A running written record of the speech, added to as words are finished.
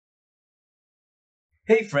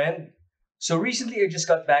Hey friend, so recently I just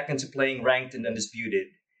got back into playing ranked and undisputed,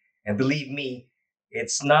 and believe me,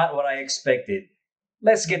 it's not what I expected.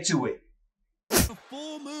 Let's get to it. A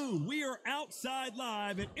full moon. We are outside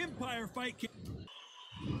live at Empire Fight Camp.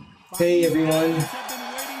 Hey everyone.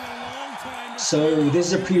 So this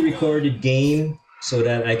is a pre-recorded game so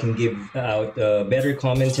that I can give out better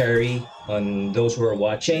commentary on those who are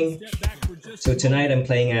watching. So tonight I'm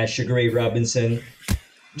playing as Sugar Ray Robinson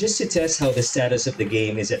just to test how the status of the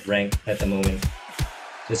game is at ranked at the moment.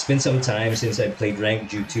 So it's been some time since I played ranked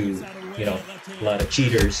due to, a lot of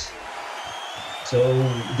cheaters. So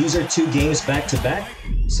these are two games back to back.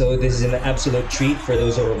 So this is an absolute treat for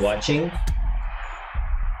those who are watching.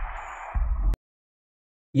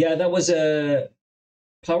 Yeah, that was a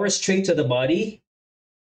power straight to the body.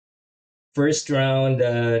 First round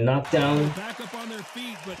knockdown.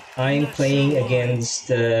 I'm playing against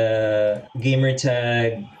gamer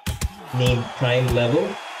tag named Prime Level.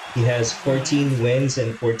 He has 14 wins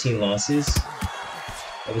and 14 losses.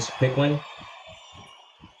 That was a quick one.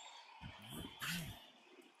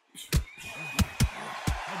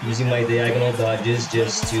 Using my diagonal dodges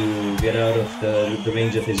just to get out of the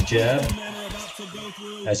range of his jab.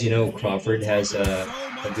 As you know, Crawford has a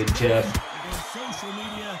good jab.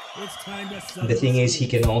 The thing is, he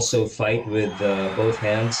can also fight with both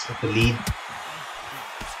hands at the lead,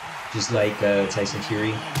 just like Tyson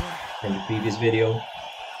Fury in the previous video.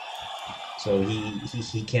 So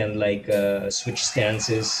he can switch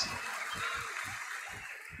stances.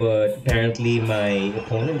 But apparently my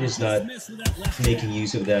opponent is not making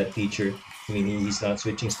use of that feature. I mean, he's not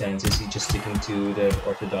switching stances, he's just sticking to the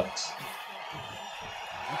orthodox.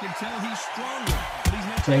 You can tell he's stronger, but he's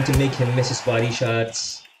not trying to make him miss his body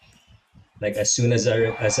shots. Like as soon as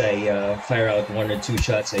I fire out one or two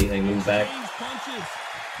shots, I move back.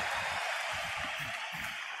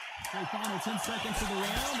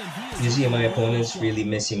 You see my opponent's really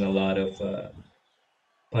missing a lot of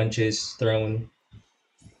punches thrown.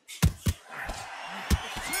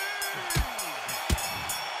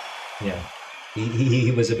 Yeah,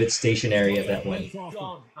 he was a bit stationary at that one.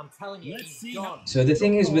 So the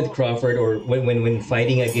thing is with Crawford, or when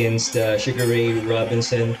fighting against Sugar Ray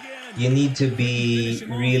Robinson, you need to be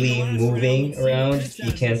really moving around.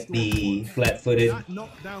 You can't be flat-footed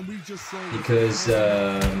because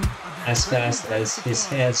as fast as his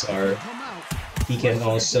hands are, he can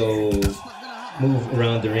also move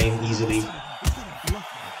around the ring easily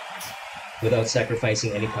without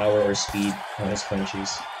sacrificing any power or speed on his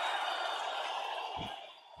punches.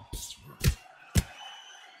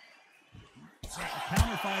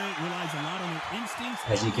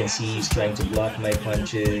 As you can see, he's trying to block my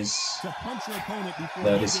punches,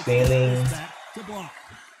 but is failing.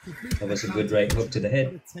 That was a good right hook to the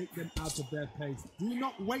head. Do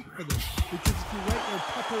not wait for them, because if you wait, they'll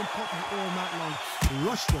pop and pop you all night long.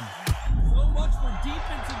 Rush them. So much for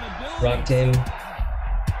defensive ability. Rocked him.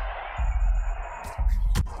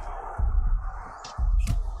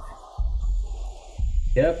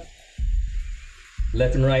 Yep.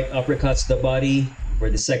 Left and right uppercuts the body for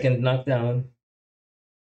the second knockdown.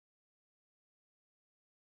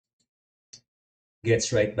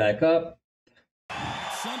 Gets right back up.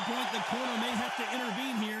 At some point, the corner may have to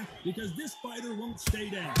intervene here because this fighter won't stay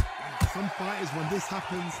down. Some fighters, when this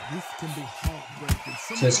happens, this can be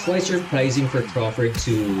heartbreaking. So it's quite surprising for Crawford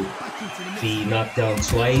to be knocked down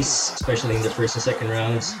twice, especially in the first and second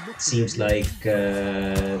rounds. It seems like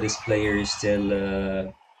this player is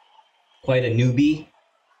still quite a newbie,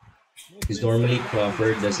 because normally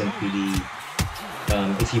Crawford doesn't really,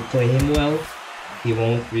 if you play him well, he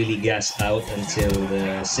won't really gas out until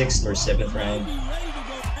the 6th or 7th round.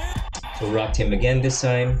 So rocked him again this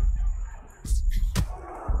time.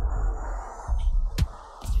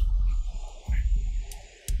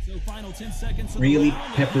 So final 10 seconds. Really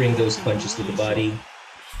peppering those punches to the body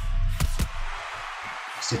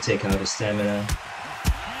just to take out his stamina.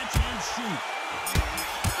 Catch and shoot.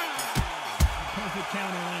 Perfect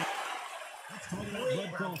counter land. Let's talk about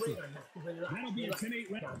Bud Crawford. That'll be a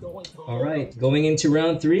 10-8 round. All right, going into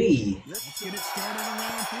round 3. Let's get it started in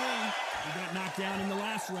round 3. He got knocked down in the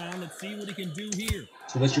last round. Let's see what he can do here.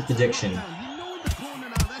 So what's your prediction? You know in the corner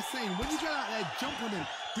now, they're saying, when you get out there, jump on him.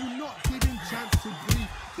 Do not give him chance to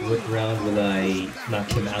breathe. What round will I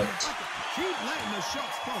knock him out? Keep letting the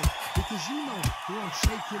shots go, because you know they're on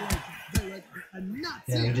shaky leg. They're a nut.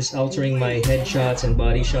 Yeah, I'm just altering my headshots and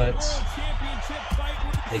body shots,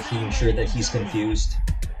 making sure that he's confused.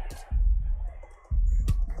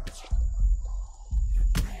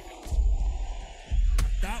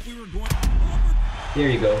 There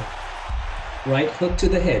you go. Right hook to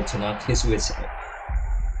the head to knock his wits out.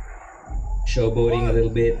 showboating a little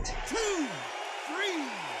bit. 2, 3,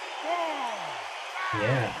 4,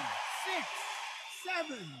 Yeah. 6,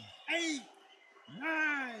 7, 8,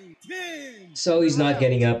 9, 10. So he's not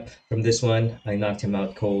getting up from this one. I knocked him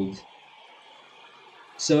out cold.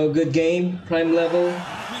 So good game, prime level.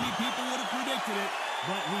 Many people would have predicted it,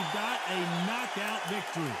 but we got a knockout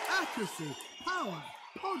victory. Accuracy, power,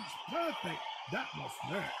 punch, perfect. That was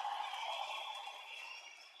there.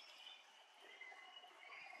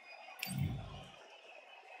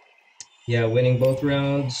 Yeah, winning both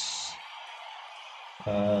rounds.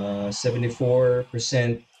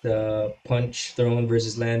 74% punch thrown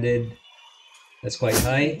versus landed. That's quite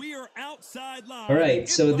high. We are outside live. All right,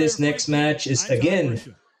 so this next match is again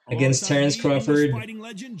against Terrence Crawford,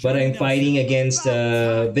 but I'm fighting against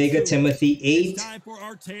Vega Timothy 8.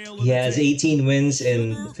 He has 18 wins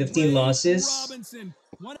and 15 losses.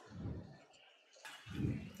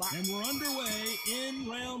 And we're underway in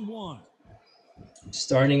round 1.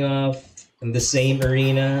 Starting off in the same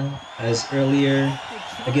arena as earlier.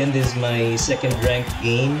 Again, this is my second ranked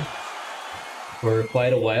game for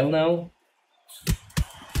quite a while now.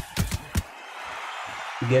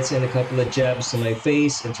 He gets in a couple of jabs to my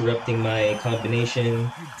face, interrupting my combination.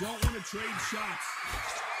 You don't want to trade shots.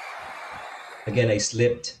 Again, I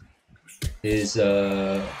slipped his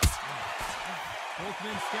jab,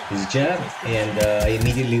 and I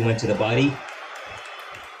immediately went to the body,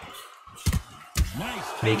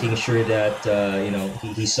 making sure that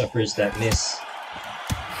he suffers that miss.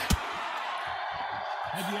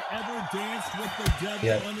 Have you ever danced with the devil?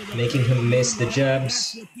 Yeah, under the making him miss the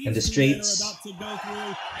jabs and the straights.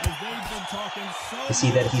 You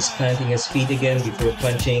see that he's planting his feet again before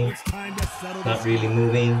punching, not really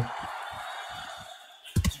moving.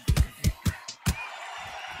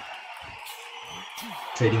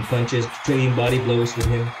 Trading punches, trading body blows with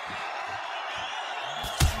him.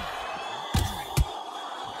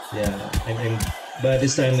 Yeah, but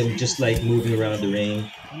this time I'm just like moving around the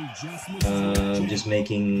ring, just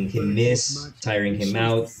making him miss, tiring him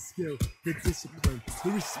out,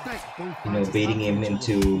 baiting him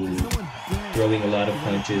into throwing a lot of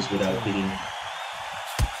punches without hitting.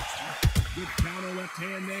 Good counter left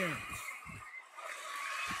hand there.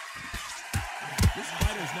 This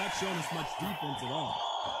fighter's not showing us much defense at all.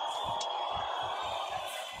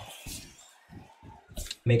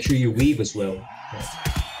 Make sure you weave as well. Yeah.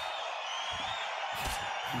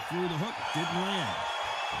 He threw the hook, didn't land.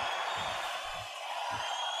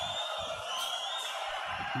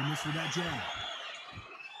 He missed with that jab.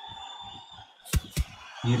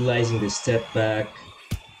 Utilizing the step back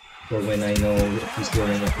for when I know if he's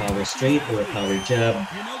throwing a power straight or a power jab.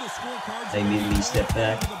 I immediately step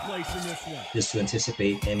back just to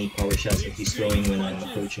anticipate any power shots that he's throwing when I'm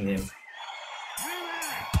approaching him.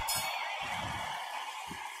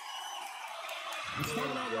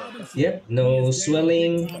 Yep, no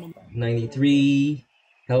swelling, 93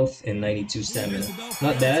 health, and 92 stamina.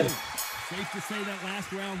 Not bad. Safe to say that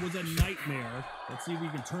last round was a nightmare. Let's see if we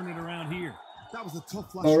can turn it around here. That was a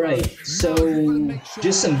tough last Alright, so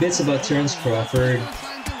just some bits about Terrence Crawford.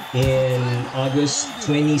 In August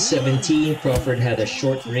 2017, Crawford had a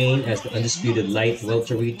short reign as the undisputed light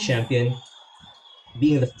welterweight champion,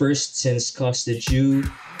 being the first since Costa Jew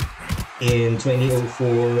in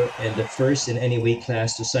 2004 and the first in any weight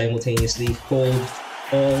class to simultaneously hold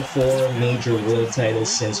all 4 major world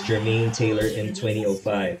titles since Jermaine Taylor in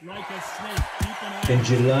 2005. In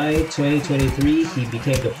July 2023, he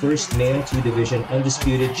became the first male 2-division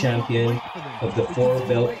undisputed champion of the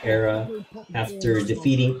 4-belt era after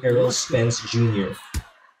defeating Errol Spence Jr.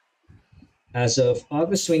 As of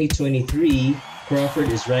August 2023, Crawford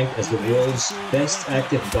is ranked as the world's best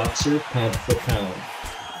active boxer pound for pound.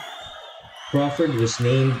 Crawford was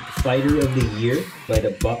named Fighter of the Year by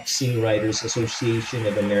the Boxing Writers Association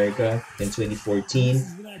of America in 2014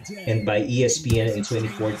 and by ESPN in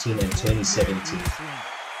 2014 and 2017.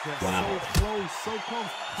 Wow.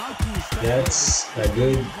 That's a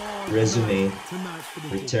good resume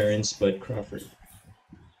for Terrence Bud Crawford.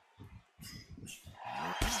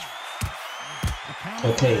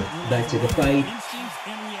 Okay, back to the fight.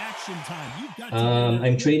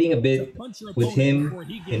 I'm trading a bit with him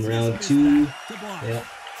in round 2. Yeah.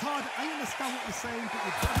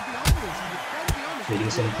 Trading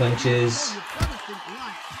some punches.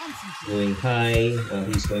 Going high while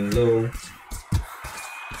he's going low.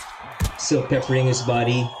 Still peppering his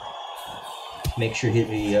body. Make sure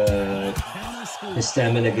his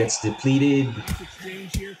stamina gets depleted.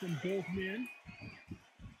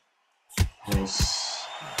 Nice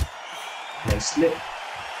slip.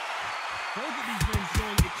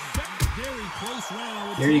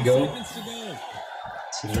 There you go.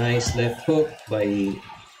 It's a nice left hook by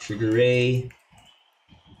Sugar Ray.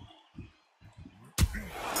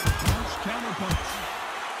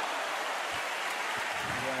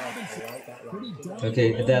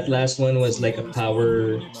 Okay, that last one was like a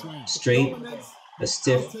power straight, a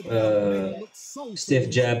stiff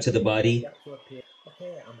jab to the body.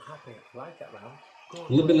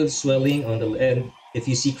 A little bit of swelling on the end. If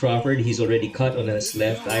you see Crawford, he's already cut on his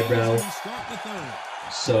left eyebrow.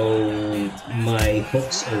 So my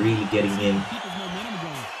hooks are really getting in,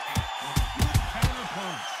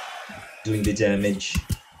 doing the damage.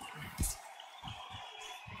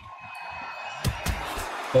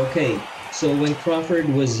 Okay, so when Crawford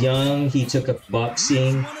was young, he took up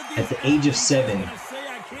boxing at the age of 7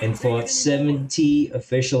 and fought 70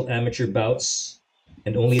 official amateur bouts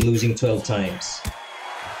and only losing 12 times.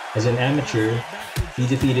 As an amateur, he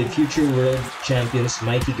defeated future world champions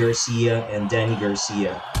Mikey Garcia and Danny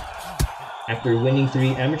Garcia. After winning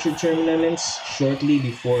 3 amateur tournaments shortly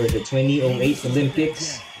before the 2008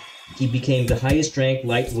 Olympics, he became the highest ranked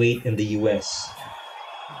lightweight in the US.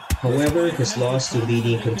 However, his loss to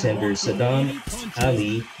leading contender Saddam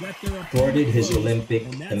Ali thwarted his Olympic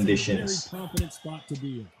ambitions.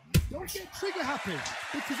 Don't get trigger happy,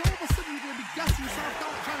 because all of a sudden you're going to be gassing yourself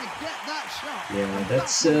out trying to get that shot. Yeah,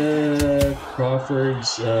 that's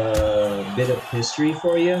Crawford's bit of history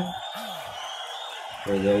for you.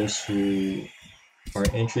 For those who are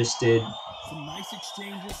interested Some nice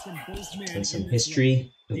exchanges from both men. in some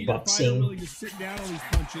history of boxing. Willing to sit down on these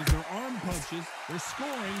punches. They're arm punches. They're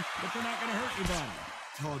scoring, but they're not going to hurt anybody.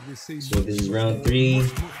 So this is round 3.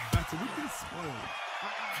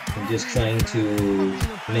 I'm just trying to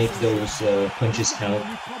make those punches count.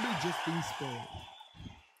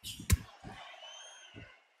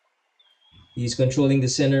 He's controlling the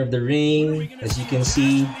center of the ring, as you can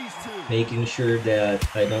see, making sure that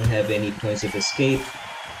I don't have any points of escape.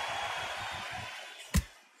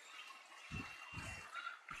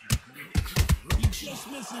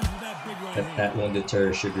 That won't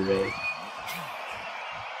deter Sugar Ray.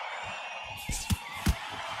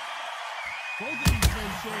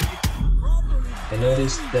 I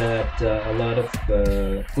noticed that a lot of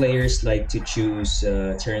players like to choose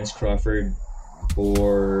Terence Crawford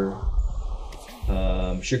or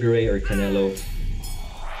Sugar Ray or Canelo.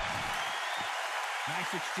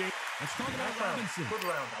 Let's talk about Robinson.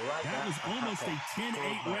 That was almost a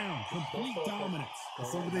 10-8 round, complete dominance.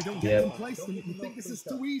 So they don't get complacent. You think this is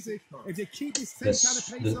too easy. If they keep this same kind of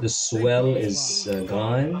pace The swell is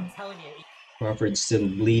gone. Crawford's still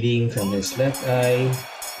bleeding from his left eye.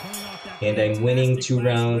 And I'm winning 2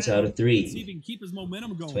 rounds out of 3.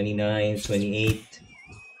 29, 28.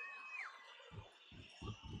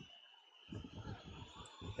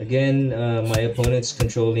 Again, my opponent's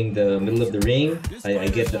controlling the middle of the ring. I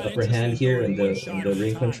get the upper hand here in the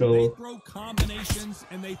ring control.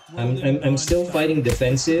 I'm still fighting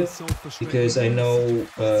defensive because I know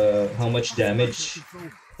how much damage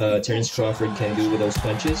Terence Crawford can do with those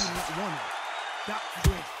punches. That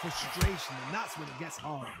creates frustration, and that's when it gets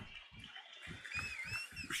hard.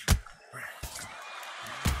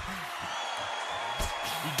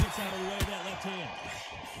 He gets out of the way of that left hand.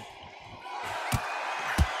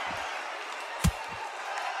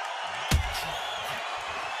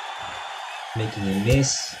 Making a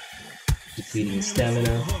miss, depleting his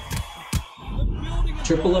stamina.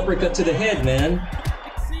 Triple uppercut to the head, man.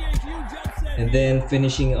 And then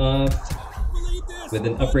finishing off with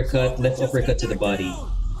an uppercut, left uppercut to the body.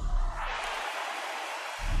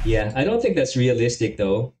 Yeah, I don't think that's realistic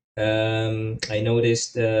though. I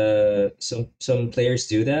noticed some players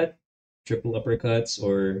do that, triple uppercuts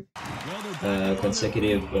or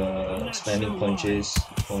consecutive spamming punches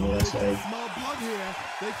on one side.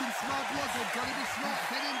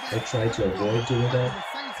 I try to avoid doing that.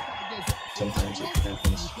 Sometimes it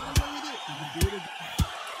happens.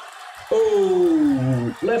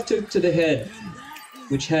 Oh, left hook to the head,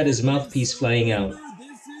 which had his mouthpiece flying out.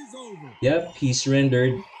 Yep, he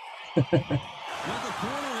surrendered.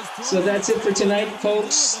 So that's it for tonight,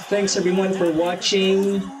 folks. Thanks everyone for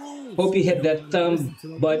watching. Hope you hit that thumb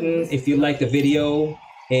button if you like the video,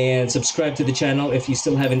 and subscribe to the channel if you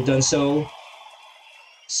still haven't done so.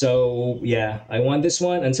 So yeah, I won this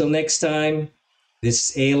one. Until next time,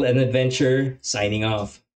 this is Ale and Adventure signing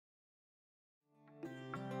off.